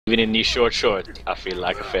Even in these short shorts, I feel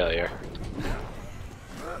like a failure.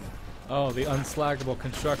 Oh, the unslaggable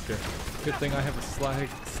constructor. Good thing I have a slag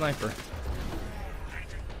sniper.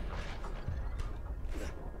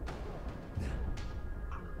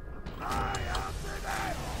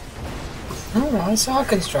 Oh, I saw a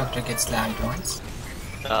constructor get slagged once.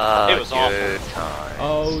 It was good awful. times.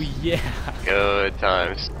 Oh yeah. Good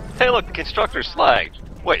times. Hey, look, the constructor's slagged.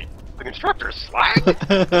 Wait, the constructor's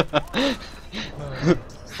slagged?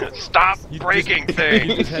 Stop breaking You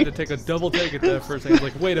things! just had to take a double take at that first thing. I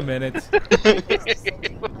was like, wait a minute.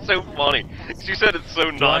 It was so funny. You said it so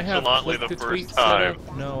Do I have nonchalantly click the to tweet first set time.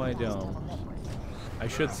 up? No, I don't. I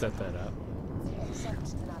should set that up.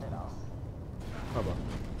 Hobo.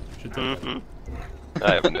 Should set that up.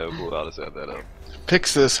 I have no clue how to set that up.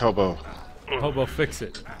 Fix this, hobo. Hobo, fix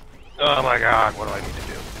it. Oh my god, what do I need to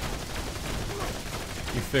do?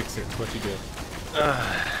 You fix it. What you do.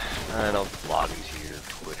 I don't lobbies here,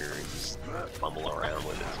 Twitter, and just fumble around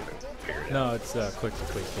with it and figure it out. No, it's click to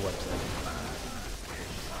tweet the website.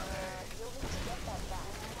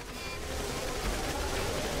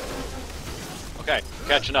 Okay,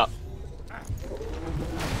 catching up.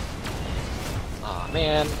 Aw,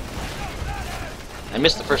 man. I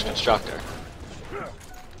missed the first constructor.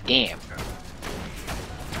 Damn.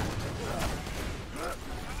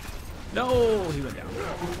 No, he went down.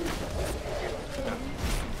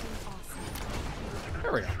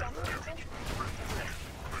 There we go.